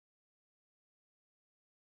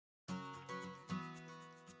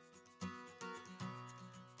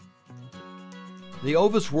The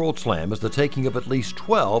Ovis World Slam is the taking of at least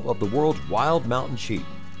 12 of the world's wild mountain sheep.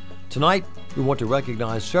 Tonight, we want to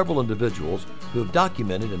recognize several individuals who have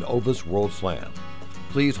documented an Ovis World Slam.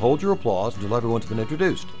 Please hold your applause until everyone's been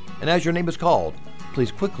introduced, and as your name is called,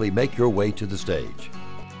 please quickly make your way to the stage.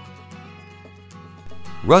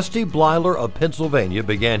 Rusty Blyler of Pennsylvania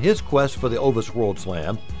began his quest for the Ovis World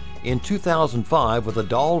Slam in 2005 with a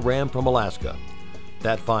doll ram from Alaska.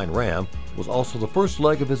 That fine ram was also the first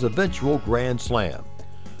leg of his eventual Grand Slam.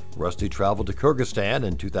 Rusty traveled to Kyrgyzstan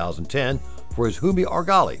in 2010 for his Humi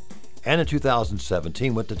Argali, and in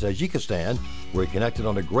 2017 went to Tajikistan where he connected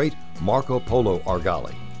on a great Marco Polo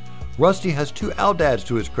Argali. Rusty has 2 Audads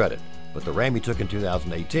to his credit, but the ram he took in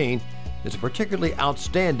 2018 is a particularly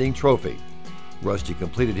outstanding trophy. Rusty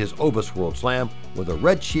completed his Ovis World Slam with a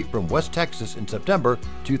red sheep from West Texas in September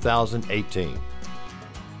 2018.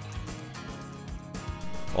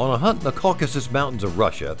 On a hunt in the Caucasus Mountains of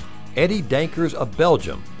Russia, Eddie Dankers of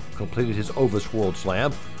Belgium completed his Ovis World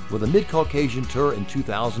Slam with a Mid-Caucasian tour in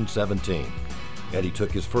 2017. Eddie took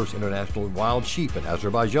his first international wild sheep in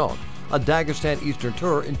Azerbaijan, a Dagestan Eastern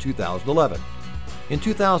tour in 2011. In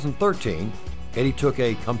 2013, Eddie took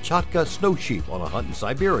a Kamchatka snow sheep on a hunt in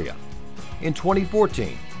Siberia. In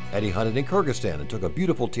 2014, Eddie hunted in Kyrgyzstan and took a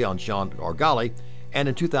beautiful Tian Shan Argali, and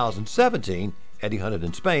in 2017, Eddie hunted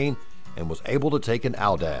in Spain and was able to take an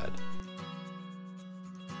Audad.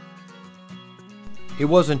 It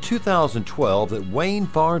was in 2012 that Wayne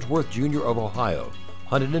Farnsworth Jr. of Ohio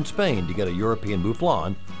hunted in Spain to get a European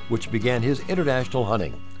Mouflon, which began his international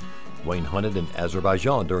hunting. Wayne hunted in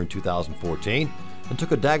Azerbaijan during 2014 and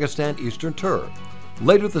took a Dagestan Eastern tour.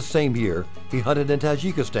 Later the same year, he hunted in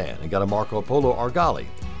Tajikistan and got a Marco Polo Argali,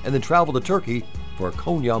 and then traveled to Turkey for a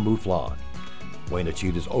Konya Mouflon. Wayne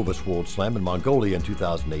achieved his Ovis World Slam in Mongolia in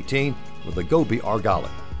 2018 with a Gobi Argali.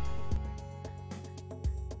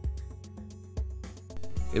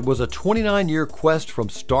 It was a 29-year quest from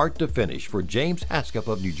start to finish for James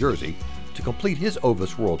Haskell of New Jersey to complete his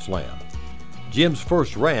Ovis World Slam. Jim's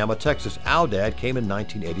first ram, a Texas Audad, came in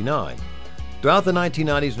 1989. Throughout the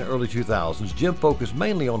 1990s and early 2000s, Jim focused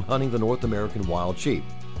mainly on hunting the North American wild sheep.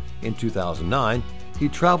 In 2009, he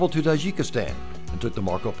traveled to Tajikistan and took the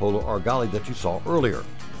Marco Polo Argali that you saw earlier.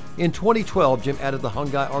 In 2012, Jim added the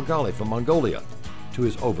Hungai Argali from Mongolia to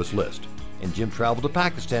his Ovis list, and Jim traveled to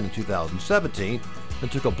Pakistan in 2017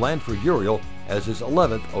 and took a Blandford Urial as his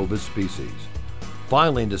 11th Ovis species.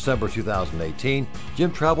 Finally, in December 2018,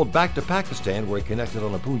 Jim traveled back to Pakistan where he connected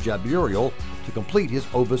on a Punjab Urial to complete his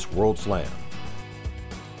Ovis World Slam.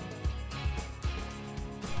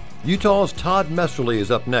 Utah's Todd Messerly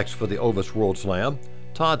is up next for the Ovis World Slam.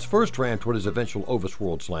 Todd's first ram toward his eventual Ovis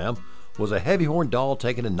World Slam was a heavy-horn doll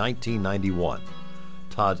taken in 1991.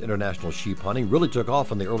 Todd's international sheep hunting really took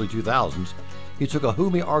off in the early 2000s. He took a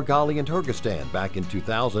Humi Argali in Kyrgyzstan back in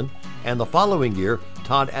 2000, and the following year,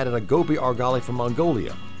 Todd added a Gobi Argali from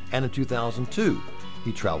Mongolia, and in 2002,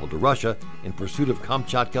 he traveled to Russia in pursuit of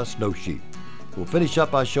Kamchatka snow sheep. We'll finish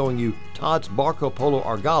up by showing you Todd's Marco Polo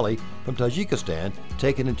Argali from Tajikistan,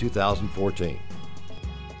 taken in 2014.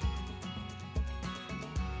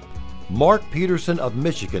 Mark Peterson of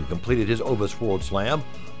Michigan completed his Ovis World Slam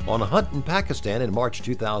on a hunt in Pakistan in March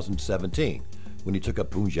 2017 when he took a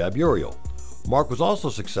Punjab Urial. Mark was also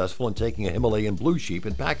successful in taking a Himalayan blue sheep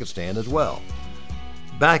in Pakistan as well.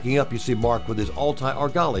 Backing up, you see Mark with his Altai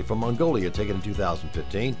Argali from Mongolia taken in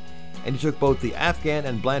 2015, and he took both the Afghan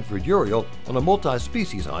and Blandford Urial on a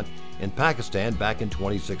multi-species hunt in Pakistan back in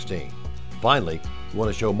 2016. Finally, we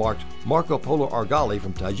want to show Mark's Marco Polo Argali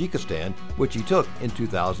from Tajikistan, which he took in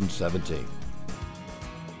 2017.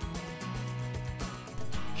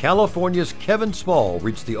 California's Kevin Small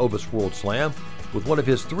reached the Ovis World Slam with one of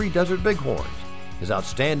his 3 Desert Bighorns, his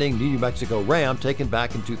outstanding New Mexico ram taken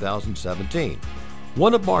back in 2017.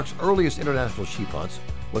 One of Mark's earliest international sheep hunts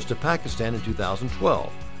was to Pakistan in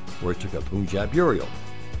 2012, where he took a Punjab Urial.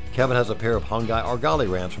 Kevin has a pair of Hungai Argali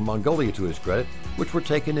rams from Mongolia to his credit, which were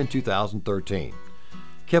taken in 2013.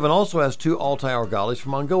 Kevin also has 2 Altai Argalis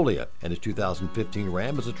from Mongolia, and his 2015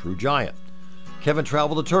 ram is a true giant. Kevin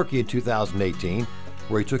traveled to Turkey in 2018,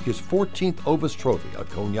 where he took his 14th Ovis trophy, a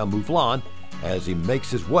Konya Mouflon, as he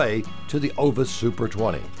makes his way to the Ovis Super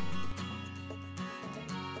 20.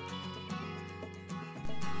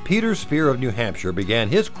 Peter Spear of New Hampshire began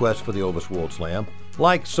his quest for the Ovis World Slam,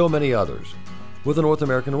 like so many others, with a North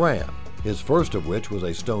American ram, his first of which was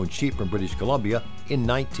a stone sheep from British Columbia in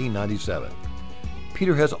 1997.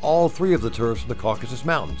 Peter has all 3 of the tours from the Caucasus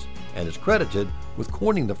Mountains and is credited with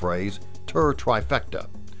coining the phrase Tur Trifecta,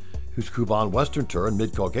 whose Kuban Western Tour and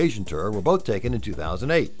Mid-Caucasian Tour were both taken in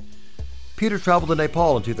 2008. Peter traveled to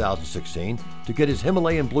Nepal in 2016 to get his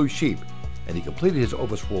Himalayan blue sheep and he completed his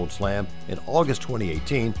Ovis World Slam in August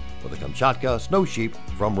 2018 with a Kamchatka snow sheep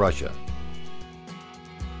from Russia.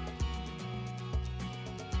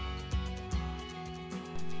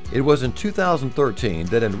 It was in 2013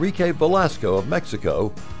 that Enrique Velasco of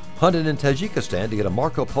Mexico hunted in Tajikistan to get a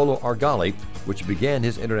Marco Polo Argali, which began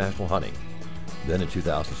his international hunting. Then in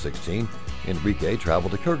 2016, Enrique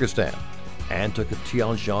traveled to Kyrgyzstan and took a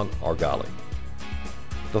Tian Shan Argali.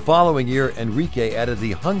 The following year, Enrique added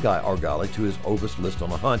the Hungai Argali to his Ovis list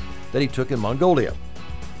on a hunt that he took in Mongolia.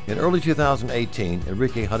 In early 2018,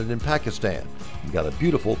 Enrique hunted in Pakistan and got a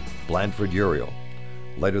beautiful Blandford Urial.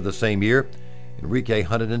 Later the same year, Enrique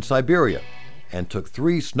hunted in Siberia and took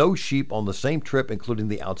 3 snow sheep on the same trip, including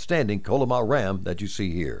the outstanding Kolyma ram that you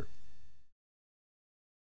see here.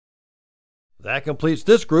 That completes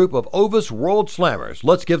this group of Ovis World Slammers.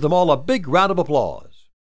 Let's give them all a big round of applause.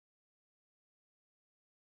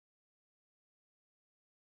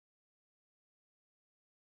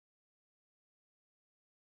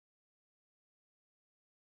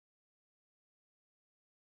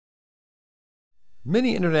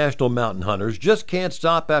 Many international mountain hunters just can't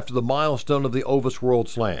stop after the milestone of the Ovis World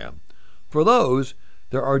Slam. For those,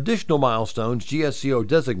 there are additional milestones GSCO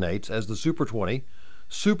designates as the Super 20,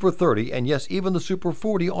 Super 30, and yes, even the Super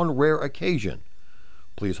 40 on rare occasion.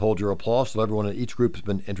 Please hold your applause till everyone in each group has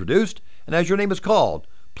been introduced, and as your name is called,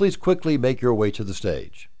 please quickly make your way to the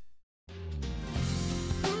stage.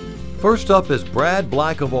 First up is Brad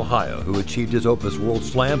Black of Ohio, who achieved his Ovis World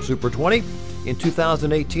Slam Super 20 in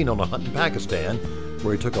 2018 on a hunt in Pakistan,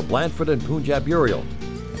 where he took a Blandford and Punjab Urial.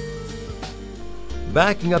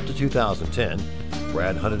 Backing up to 2010,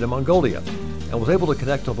 Brad hunted in Mongolia and was able to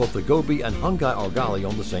connect on both the Gobi and Hungai Argali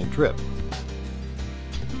on the same trip.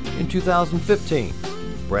 In 2015,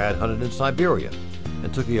 Brad hunted in Siberia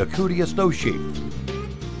and took a Yakutia snow sheep.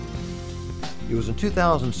 It was in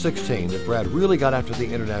 2016 that Brad really got after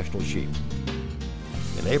the international sheep.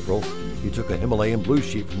 In April, he took a Himalayan blue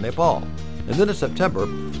sheep from Nepal. And then in September,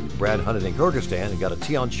 Brad hunted in Kyrgyzstan and got a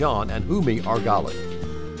Tian Shan and Humi Argali.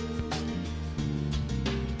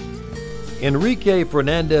 Enrique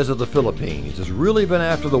Fernandez of the Philippines has really been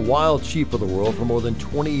after the wild sheep of the world for more than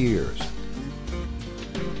 20 years.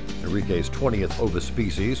 Enrique's 20th Ovis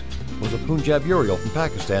species was a Punjab Urial from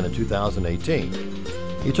Pakistan in 2018.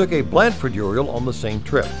 He took a Blandford Urial on the same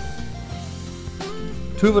trip.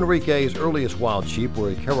 2 of Enrique's earliest wild sheep were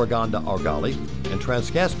a Karaganda Argali and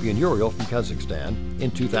Transcaspian Urial from Kazakhstan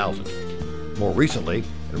in 2000. More recently,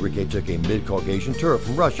 Enrique took a Mid-Caucasian Turf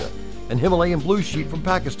from Russia and Himalayan Blue Sheep from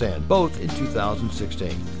Pakistan, both in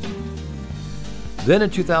 2016. Then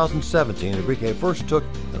in 2017, Enrique first took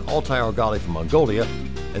an Altai Argali from Mongolia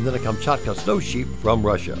and then a Kamchatka Snow Sheep from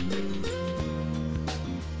Russia.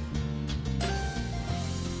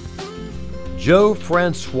 Joe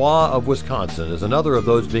Francois of Wisconsin is another of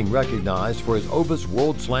those being recognized for his Ovis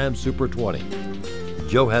World Slam Super 20.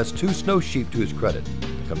 Joe has 2 snow sheep to his credit,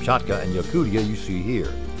 the Kamchatka and Yakutia you see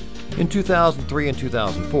here. In 2003 and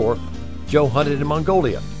 2004, Joe hunted in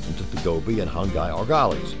Mongolia and took the Gobi and Hungai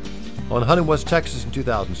Argalis. On Hunt in West Texas in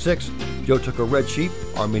 2006, Joe took a red sheep,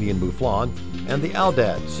 Armenian Mouflon, and the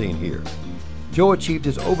Aldad seen here. Joe achieved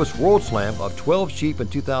his Ovis World Slam of 12 sheep in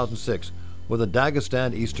 2006 with a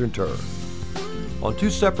Dagestan Eastern Tur. On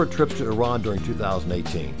 2 separate trips to Iran during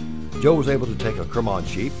 2018, Joe was able to take a Kerman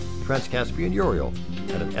sheep, Transcaspian Urial,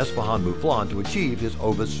 and an Esfahan Mouflon to achieve his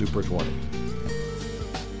Ovis Super 20.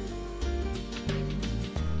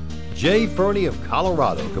 Jay Fernie of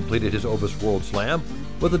Colorado completed his Ovis World Slam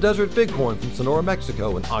with a Desert Bighorn from Sonora,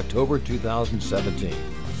 Mexico in October 2017.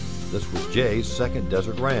 This was Jay's second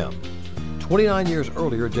Desert Ram. 29 years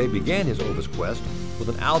earlier, Jay began his Ovis quest with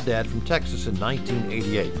an Aldad from Texas in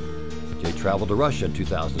 1988. Jay traveled to Russia in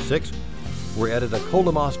 2006, where he added a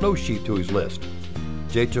Kolyma snow sheep to his list.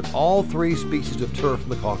 Jay took all 3 species of turf from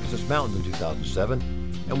the Caucasus Mountains in 2007,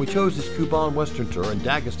 and we chose his Kuban Western Tur and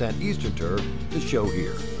Dagestan Eastern Tur to show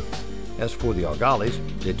here. As for the Argalis,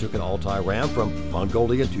 Jay took an Altai ram from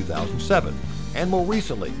Mongolia in 2007, and more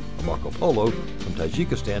recently, a Marco Polo from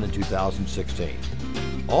Tajikistan in 2016.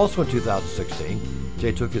 Also in 2016,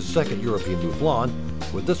 Jay took his second European Mouflon,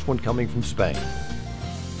 with this one coming from Spain.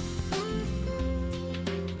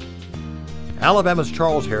 Alabama's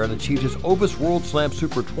Charles Heron achieved his Ovis World Slam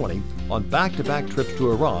Super 20 on back-to-back trips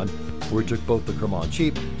to Iran, where he took both the Kerman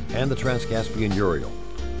sheep and the Transcaspian Urial.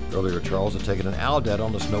 Earlier, Charles had taken an Aldad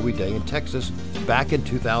on a snowy day in Texas back in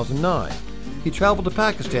 2009. He traveled to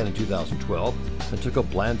Pakistan in 2012 and took a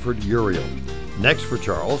Blandford Urial. Next for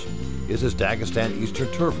Charles is his Dagestan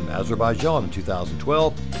Eastern Tur from Azerbaijan in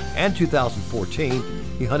 2012 and 2014.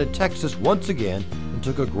 He hunted Texas once again and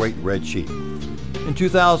took a great red sheep. In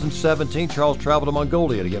 2017, Charles traveled to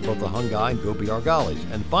Mongolia to get both the Hungai and Gobi Argalis.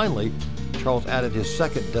 And finally, Charles added his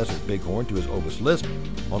second desert bighorn to his Ovis list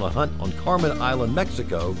on a hunt on Carmen Island,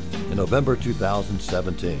 Mexico in November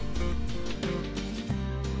 2017.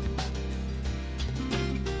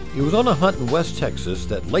 It was on a hunt in West Texas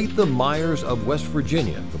that Latham Myers of West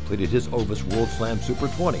Virginia completed his Ovis World Slam Super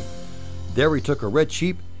 20. There he took a red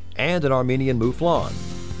sheep and an Armenian mouflon.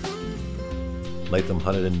 Latham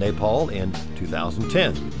hunted in Nepal in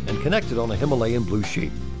 2010 and connected on a Himalayan blue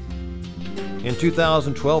sheep. In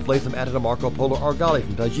 2012, Latham added a Marco Polo Argali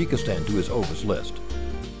from Tajikistan to his Ovis list.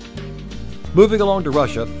 Moving along to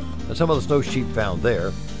Russia, and some of the snow sheep found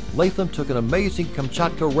there, Latham took an amazing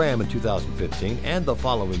Kamchatka ram in 2015 and the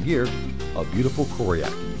following year, a beautiful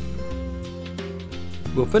Koryak.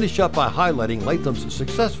 We'll finish up by highlighting Latham's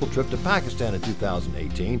successful trip to Pakistan in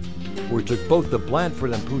 2018, where he took both the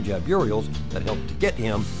Blandford and Punjab Urials that helped to get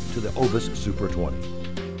him to the Ovis Super 20.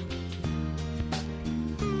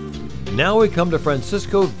 Now we come to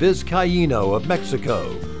Francisco Vizcaíno of Mexico,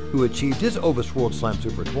 who achieved his Ovis World Slam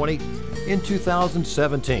Super 20 in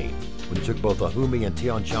 2017, when he took both a Humi and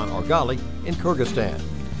Tianshan Argali in Kyrgyzstan.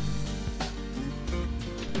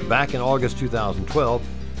 Back in August 2012,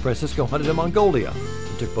 Francisco hunted in Mongolia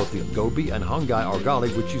and took both the Gobi and Hungai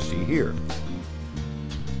Argali, which you see here.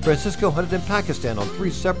 Francisco hunted in Pakistan on 3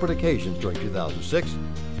 separate occasions during 2006,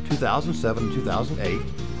 2007, and 2008,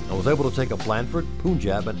 and was able to take a Blandford,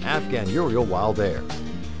 Punjab, and Afghan Urial while there.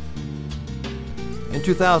 In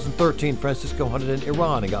 2013, Francisco hunted in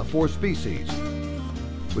Iran and got 4 species,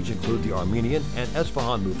 which include the Armenian and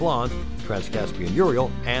Esfahan mouflons, Trans-Caspian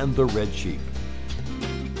Urial, and the red sheep.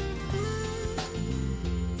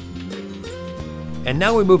 And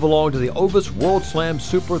now we move along to the Ovis World Slam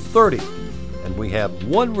Super 30, and we have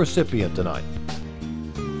one recipient tonight.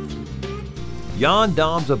 Jan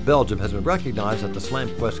Daams of Belgium has been recognized at the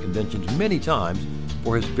Slam Quest conventions many times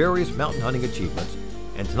for his various mountain hunting achievements,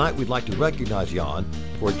 and tonight we'd like to recognize Jan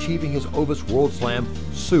for achieving his Ovis World Slam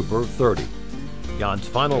Super 30. Jan's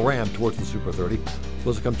final ram towards the Super 30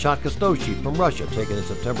 was a Kamchatka snow sheep from Russia taken in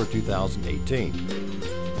September 2018.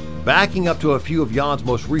 Backing up to a few of Jan's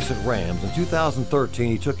most recent rams, in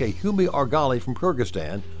 2013 he took a Humi Argali from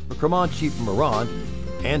Kyrgyzstan, a Kerman sheep from Iran,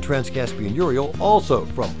 and Trans-Caspian Urial, also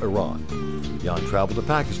from Iran. Jan traveled to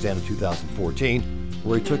Pakistan in 2014,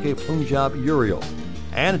 where he took a Punjab Urial.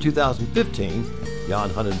 And in 2015,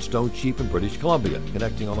 Jan hunted stone sheep in British Columbia,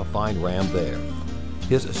 connecting on a fine ram there.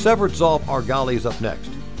 His Severed Zolf Argali is up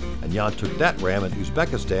next, and Jan took that ram in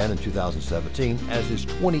Uzbekistan in 2017 as his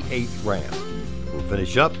 28th ram. We'll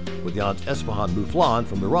finish up with Jan's Esfahan mouflon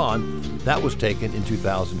from Iran that was taken in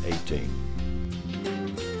 2018.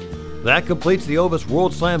 That completes the Ovis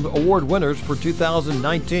World Slam Award winners for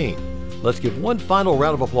 2019. Let's give one final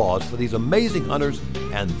round of applause for these amazing hunters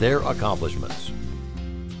and their accomplishments.